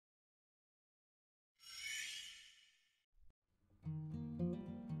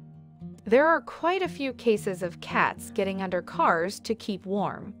There are quite a few cases of cats getting under cars to keep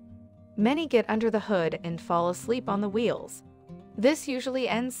warm. Many get under the hood and fall asleep on the wheels. This usually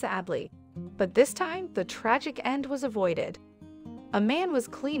ends sadly, but this time the tragic end was avoided. A man was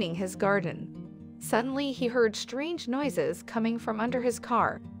cleaning his garden. Suddenly he heard strange noises coming from under his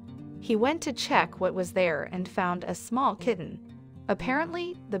car. He went to check what was there and found a small kitten.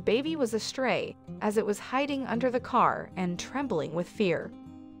 Apparently, the baby was a stray, as it was hiding under the car and trembling with fear.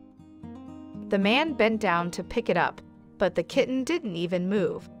 The man bent down to pick it up, but the kitten didn't even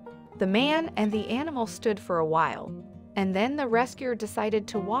move. The man and the animal stood for a while, and then the rescuer decided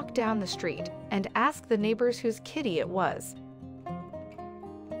to walk down the street and ask the neighbors whose kitty it was.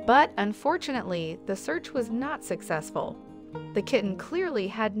 But unfortunately, the search was not successful. The kitten clearly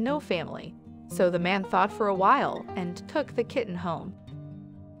had no family, so the man thought for a while and took the kitten home.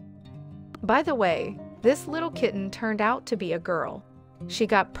 By the way, this little kitten turned out to be a girl. She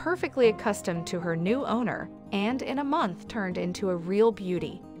got perfectly accustomed to her new owner and in a month turned into a real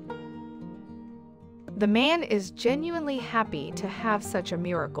beauty. The man is genuinely happy to have such a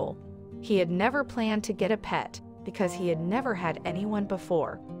miracle. He had never planned to get a pet because he had never had anyone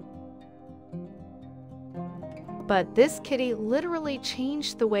before. But this kitty literally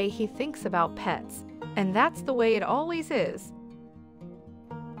changed the way he thinks about pets, and that's the way it always is.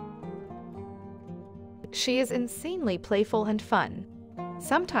 She is insanely playful and fun.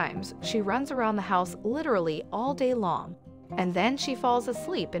 Sometimes she runs around the house literally all day long, and then she falls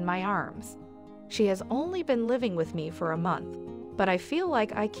asleep in my arms. She has only been living with me for a month, but I feel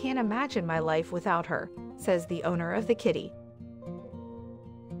like I can't imagine my life without her, says the owner of the kitty.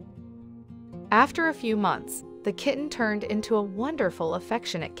 After a few months, the kitten turned into a wonderful,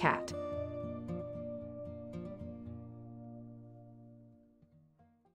 affectionate cat.